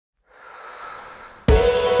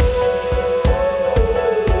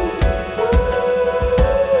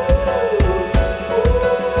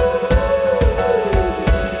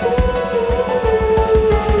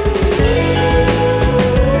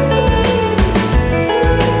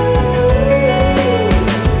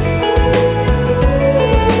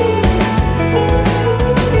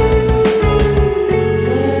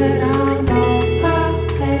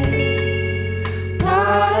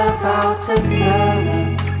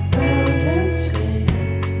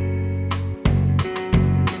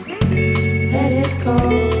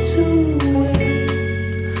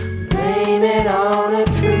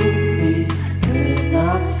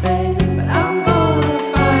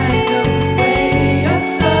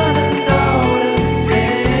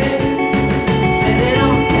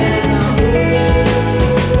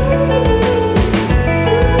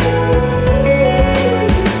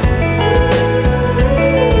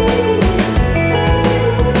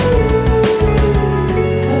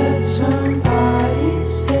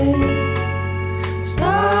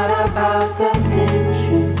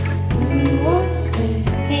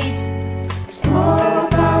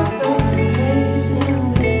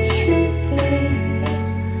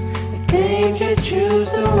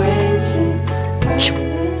choose the ways to fight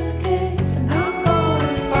this game, and I'm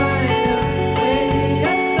gonna find a way.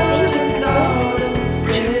 Yes, I'm not to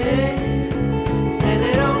stay. Say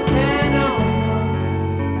they don't care no more.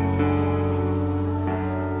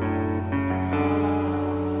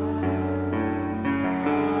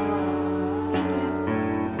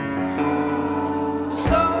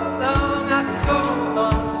 So long I could go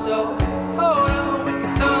on, so hold on, we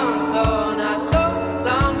could dance all night. So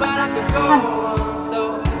long, but I could go on, so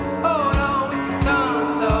hold on, we could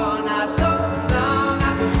dance all night. So long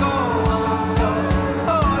I could go on, so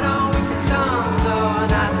hold on, we could dance all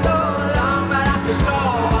night. So long, but I could go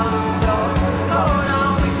on, so hold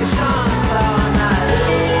on, we could dance all night.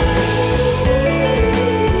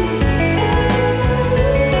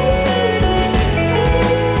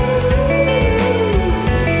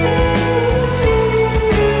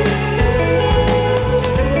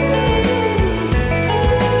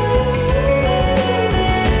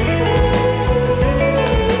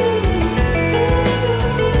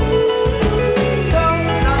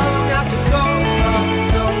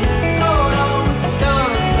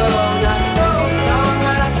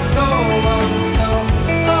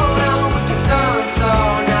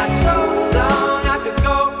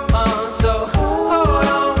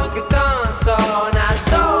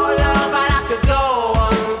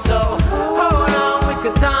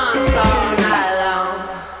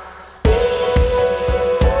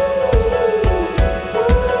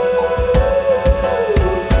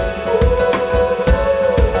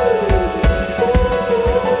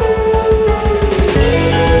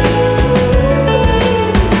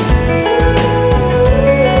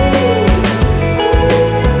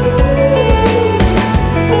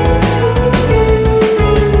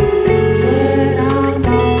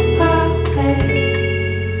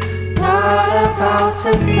 About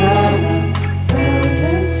to tell